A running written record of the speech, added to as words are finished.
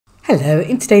Hello,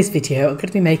 in today's video I'm going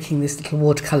to be making this little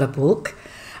watercolour book.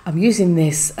 I'm using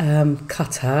this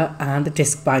cutter and a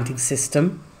disc binding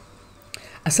system.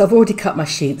 So I've already cut my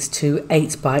sheets to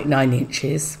 8 by 9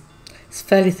 inches. It's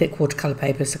fairly thick watercolour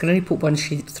paper, so I can only put one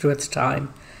sheet through at a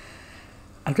time.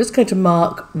 I'm just going to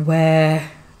mark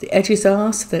where the edges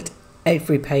are so that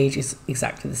every page is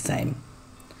exactly the same.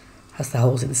 Has the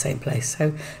holes in the same place, so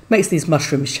it makes these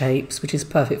mushroom shapes, which is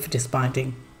perfect for disc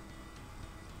binding.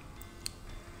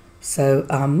 So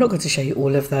I'm not going to show you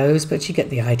all of those, but you get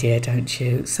the idea, don't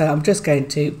you? So I'm just going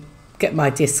to get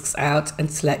my discs out and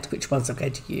select which ones I'm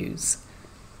going to use.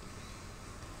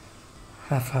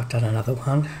 I've done another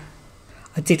one.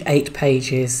 I did 8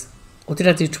 pages, or did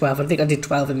I do 12? I think I did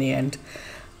 12 in the end.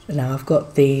 And now I've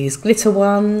got these glitter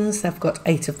ones. I've got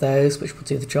 8 of those, which will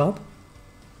do the job.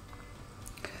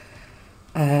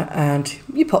 And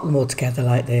you pop them all together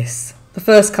like this. The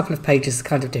first couple of pages are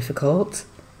kind of difficult,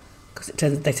 because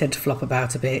they tend to flop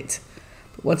about a bit,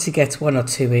 but once you get 1 or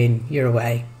 2 in, you're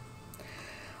away.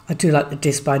 I do like the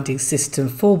disc binding system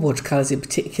for watercolours in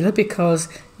particular, because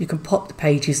you can pop the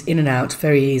pages in and out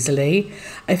very easily.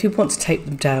 And if you want to tape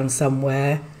them down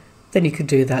somewhere, then you can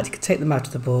do that. You can take them out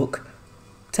of the book,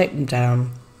 tape them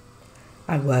down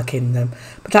and work in them.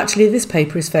 But actually this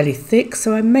paper is fairly thick,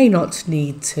 so I may not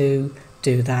need to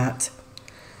do that.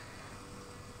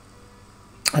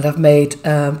 And I've made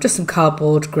just some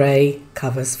cardboard grey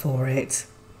covers for it,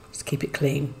 just to keep it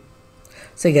clean.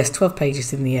 So yes, 12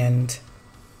 pages in the end.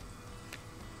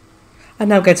 And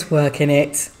now I'm going to work in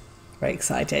it. Very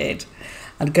excited.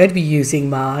 I'm going to be using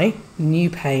my new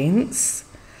paints,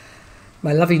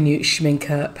 my lovely new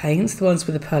Schmincke paints, the ones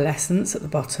with the pearlescents at the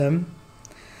bottom.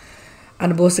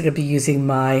 And I'm also going to be using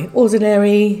my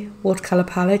ordinary watercolour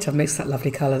palette. I've mixed that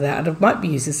lovely colour there, and I might be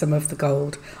using some of the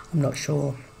gold, I'm not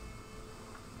sure.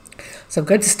 So I'm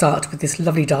going to start with this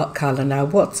lovely dark colour. Now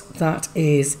what that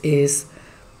is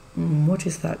what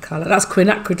is that colour? That's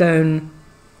quinacridone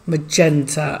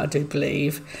magenta, I do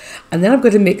believe. And then I'm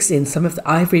going to mix in some of the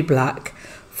ivory black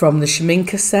from the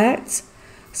Schmincke set.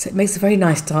 So it makes a very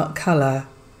nice dark colour.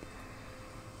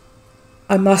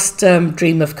 I must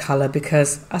dream of colour,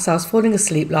 because as I was falling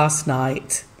asleep last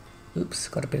night, oops,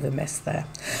 got a bit of a mess there.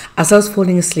 As I was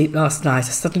falling asleep last night,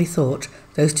 I suddenly thought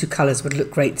those two colours would look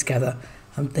great together.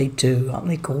 And they do, aren't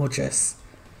they gorgeous?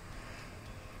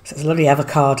 So it's a lovely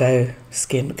avocado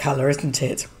skin colour, isn't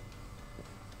it?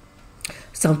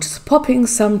 So I'm just popping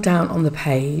some down on the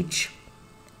page.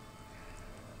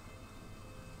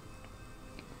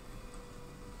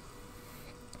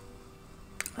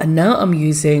 And now I'm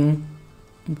using,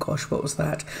 oh gosh, what was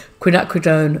that?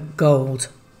 Quinacridone Gold.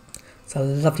 It's a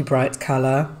lovely bright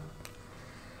colour.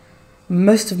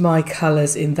 Most of my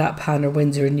colours in that pan are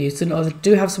Winsor & Newton, or I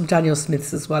do have some Daniel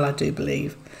Smiths as well, I do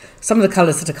believe. Some of the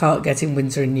colours that I can't get in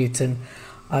Winsor & Newton,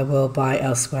 I will buy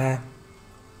elsewhere.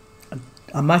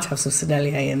 I might have some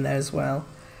Sennelier in there as well.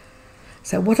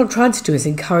 So what I'm trying to do is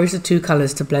encourage the two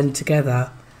colours to blend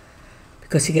together,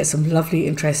 because you get some lovely,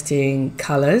 interesting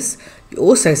colours. You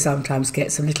also sometimes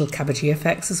get some little cabbagey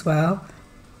effects as well,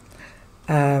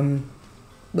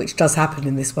 which does happen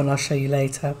in this one, I'll show you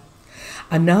later.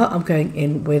 And now I'm going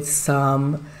in with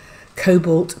some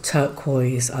cobalt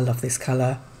turquoise. I love this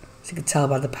colour. As you can tell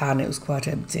by the pan, it was quite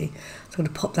empty. So I'm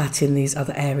going to pop that in these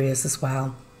other areas as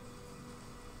well.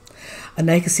 And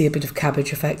now you can see a bit of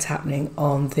cabbage effect happening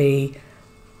on the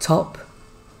top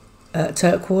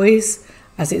turquoise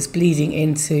as it's bleeding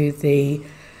into the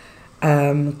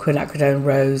quinacridone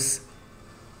rose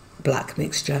black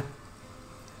mixture.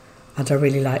 And I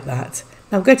really like that.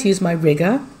 Now I'm going to use my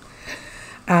rigger,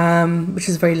 which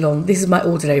is very long. This is my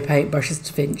ordinary paintbrush, it's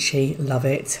Da Vinci, love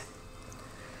it.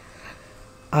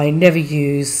 I never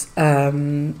use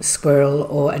squirrel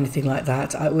or anything like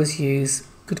that. I always use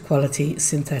good quality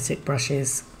synthetic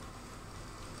brushes.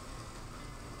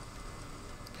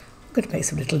 I'm going to make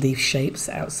some little leaf shapes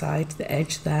outside the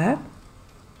edge there.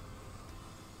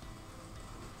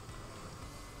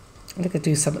 I'm going to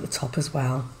do some at the top as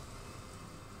well.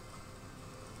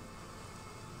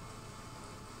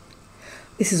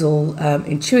 This is all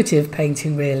intuitive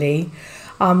painting, really.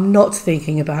 I'm not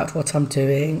thinking about what I'm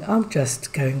doing. I'm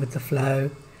just going with the flow.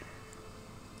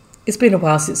 It's been a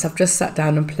while since I've just sat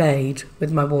down and played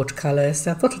with my watercolours,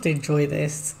 so I thought I'd enjoy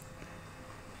this.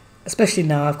 Especially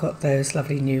now I've got those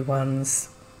lovely new ones.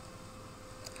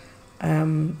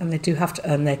 And they do have to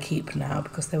earn their keep now,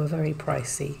 because they were very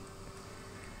pricey.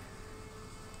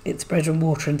 It's bread and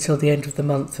water until the end of the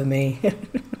month for me.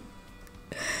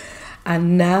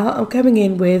 And now I'm coming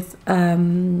in with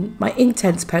my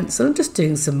Inktense pencil and just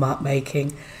doing some mark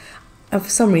making. And for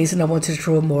some reason I wanted to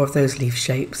draw more of those leaf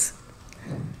shapes.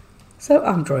 So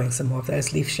I'm drawing some more of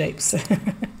those leaf shapes. A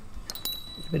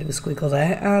bit of a squiggle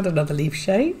there, and another leaf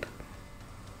shape.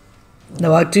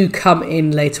 Now I do come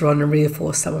in later on and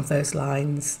reinforce some of those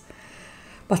lines.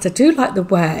 But I do like the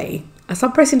way, as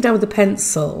I'm pressing down with the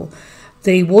pencil,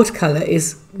 the watercolour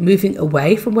is moving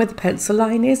away from where the pencil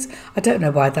line is. I don't know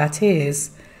why that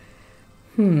is.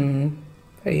 Very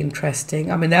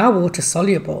interesting. I mean, they are water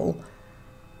soluble.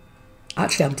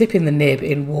 Actually, I'm dipping the nib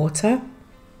in water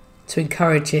to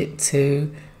encourage it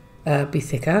to be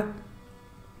thicker.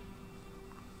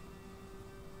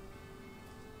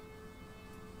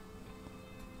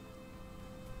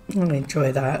 I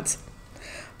enjoy that.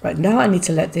 Right, now I need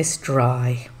to let this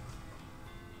dry.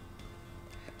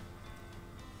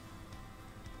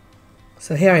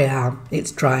 So here I am,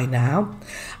 it's dry now.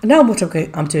 And now what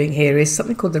I'm doing here is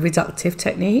something called the reductive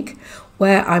technique,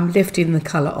 where I'm lifting the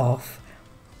colour off.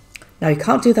 Now you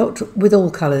can't do that with all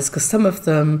colours because some of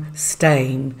them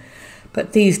stain,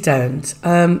 but these don't.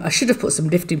 I should have put some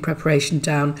lifting preparation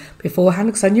down beforehand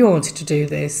because I knew I wanted to do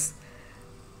this.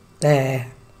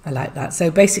 There, I like that.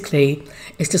 So basically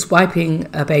it's just wiping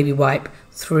a baby wipe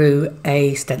through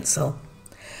a stencil.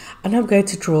 And I'm going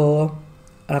to draw,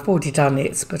 and I've already done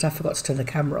it, but I forgot to turn the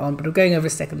camera on, but I'm going over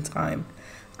a second time,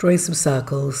 drawing some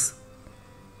circles.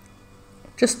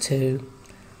 Just two,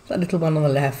 that little one on the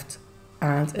left,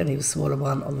 and an even smaller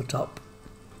one on the top,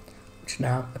 which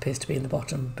now appears to be in the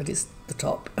bottom, but it's the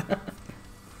top.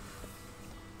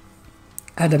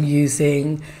 And I'm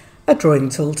using a drawing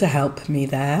tool to help me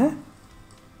there.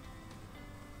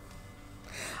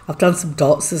 I've done some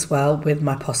dots as well with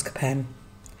my Posca pen.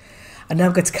 And now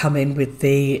I'm going to come in with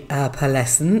the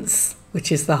Pearlescents,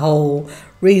 which is the whole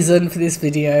reason for this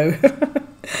video.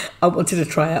 I wanted to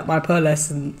try out my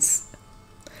Pearlescents.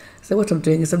 So what I'm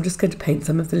doing is I'm just going to paint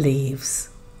some of the leaves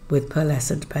with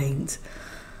pearlescent paint.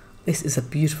 This is a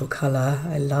beautiful colour,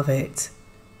 I love it.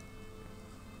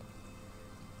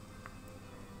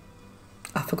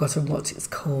 I've forgotten what it's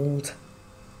called.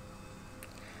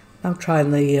 I'm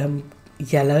trying the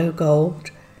yellow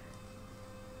gold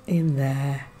in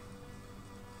there.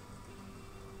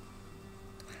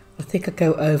 I think I'll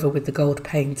go over with the gold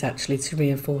paint actually to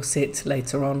reinforce it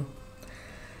later on.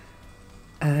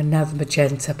 And now the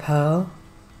magenta pearl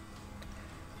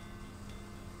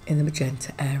in the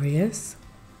magenta areas.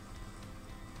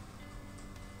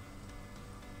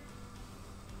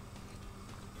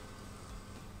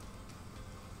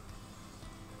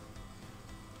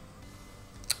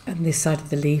 And this side of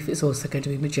the leaf is also going to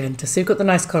be magenta. So you've got the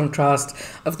nice contrast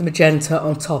of the magenta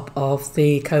on top of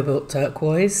the cobalt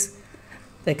turquoise.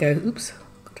 There you go. Oops,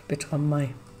 got a bit on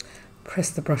my,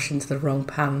 pressed the brush into the wrong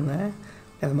pan there.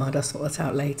 Never mind, I'll sort that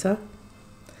out later.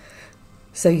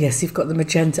 So yes, you've got the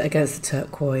magenta against the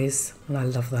turquoise, and I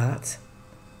love that.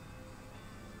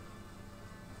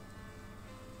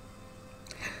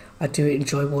 I do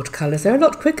enjoy watercolours. They're a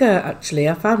lot quicker actually.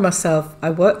 I found myself, I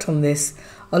worked on this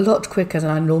a lot quicker than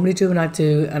I normally do when I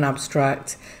do an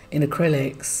abstract in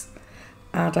acrylics.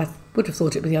 And I would have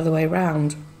thought it'd be the other way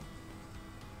around.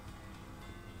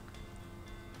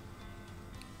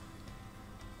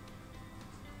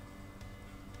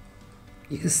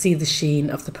 You can see the sheen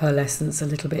of the pearlescents a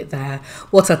little bit there.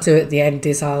 What I'll do at the end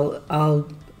is I'll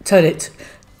turn it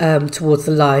towards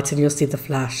the light and you'll see the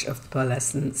flash of the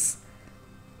pearlescents.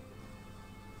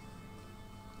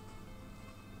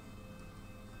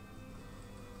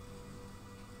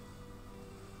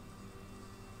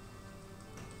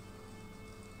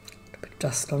 A bit of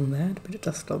dust on there, a bit of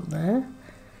dust on there.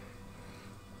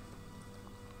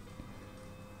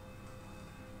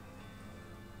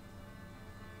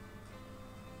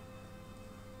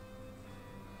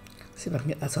 See if I can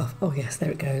get that off. Oh yes, there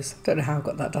it goes. Don't know how I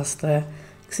got that dust there.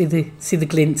 See the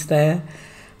glint there.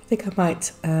 I think I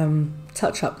might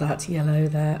touch up that yellow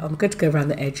there. I'm going to go around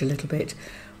the edge a little bit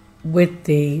with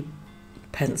the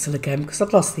pencil again because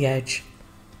I've lost the edge.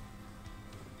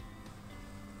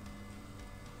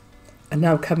 And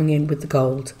now I'm coming in with the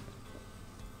gold.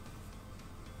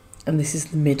 And this is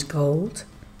the mid gold.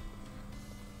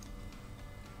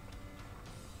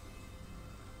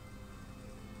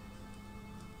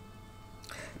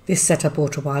 This set I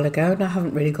bought a while ago and I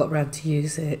haven't really got around to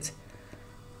use it,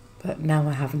 but now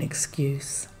I have an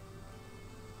excuse.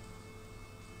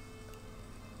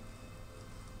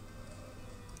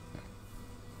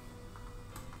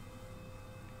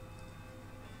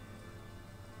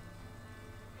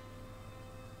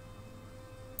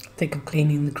 I think I'm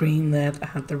cleaning the green there that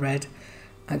had the red.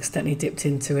 I accidentally dipped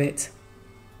into it.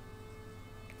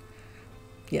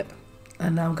 Yep,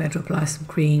 and now I'm going to apply some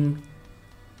green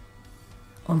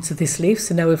onto this leaf.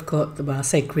 So now we've got, well, I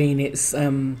say green, it's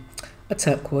a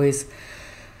turquoise.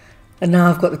 And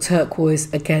now I've got the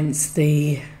turquoise against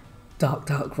the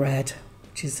dark red,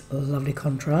 which is a lovely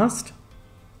contrast.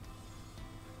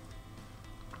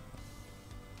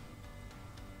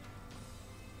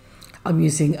 I'm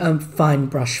using a fine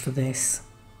brush for this.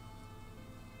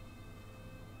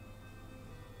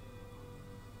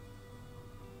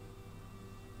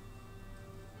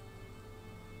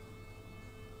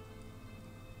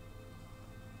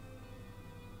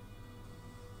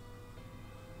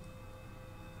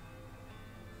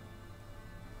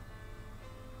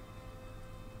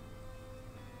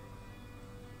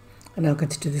 And I'm going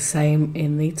to do the same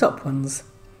in the top ones.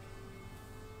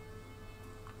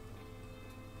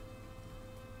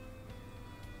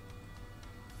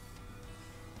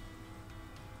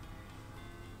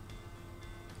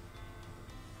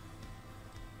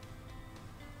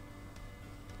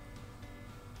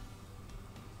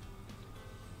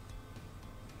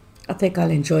 I think I'll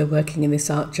enjoy working in this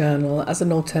art journal as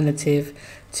an alternative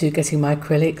to getting my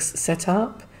acrylics set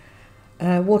up.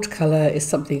 Watercolour is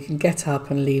something you can get up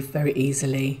and leave very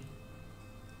easily.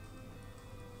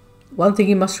 One thing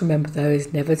you must remember though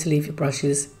is never to leave your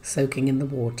brushes soaking in the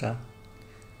water.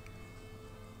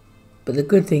 But the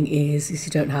good thing is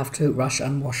you don't have to rush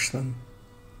and wash them.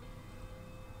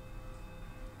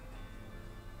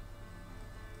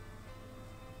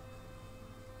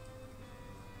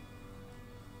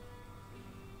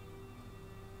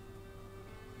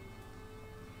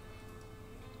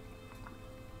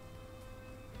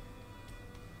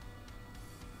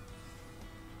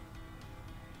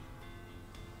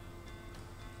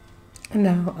 And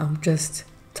now I'm just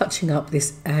touching up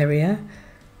this area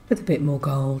with a bit more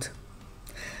gold.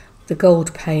 The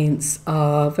gold paints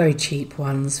are very cheap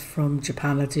ones from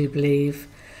Japan, I do believe,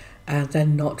 and they're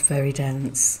not very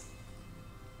dense.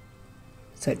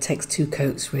 So it takes 2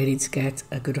 coats really to get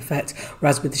a good effect,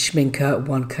 whereas with the Schmincke,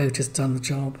 1 coat has done the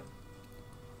job.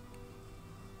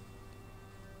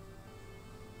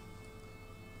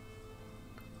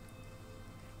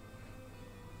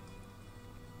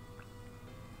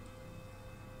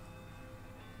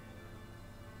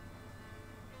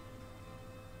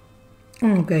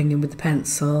 I'm going in with the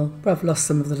pencil, but I've lost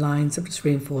some of the lines, I'm just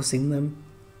reinforcing them.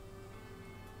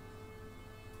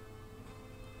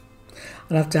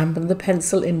 And I've dampened the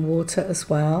pencil in water as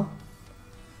well.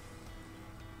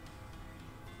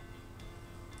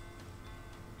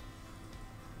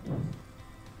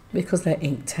 Because they're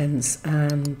ink tense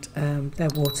and they're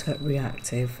water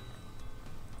reactive.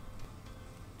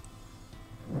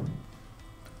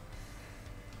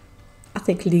 I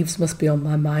think leaves must be on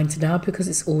my mind now because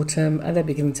it's autumn and they're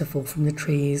beginning to fall from the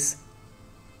trees.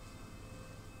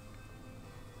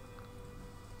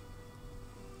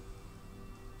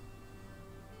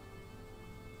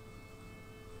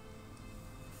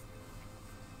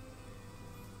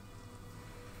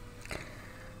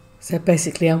 So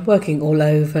basically I'm working all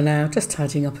over now, just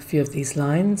tidying up a few of these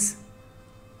lines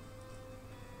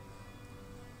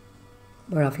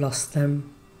where I've lost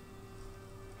them,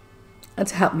 and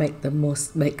to help make them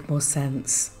make more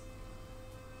sense.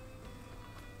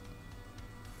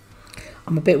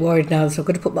 I'm a bit worried now that I'm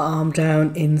going to put my arm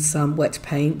down in some wet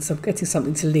paint, so I'm getting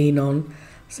something to lean on.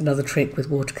 It's another trick with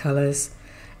watercolours.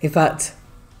 In fact,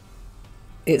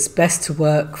 it's best to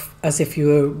work as if you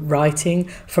were writing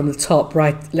from the top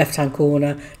right left hand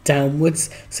corner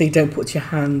downwards, so you don't put your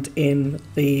hand in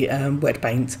the wet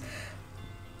paint.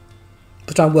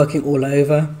 But I'm working all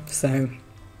over, and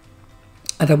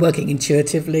I'm working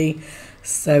intuitively,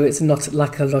 so it's not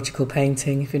like a logical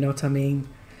painting, if you know what I mean,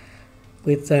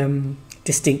 with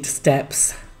distinct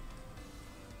steps.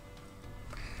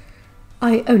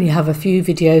 I only have a few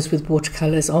videos with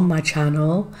watercolours on my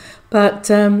channel, but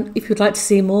if you'd like to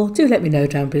see more, do let me know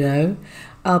down below.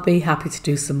 I'll be happy to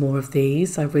do some more of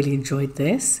these. I really enjoyed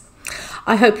this.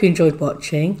 I hope you enjoyed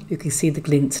watching. You can see the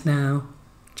glint now,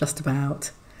 just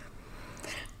about.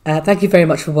 Thank you very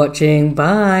much for watching.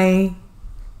 Bye.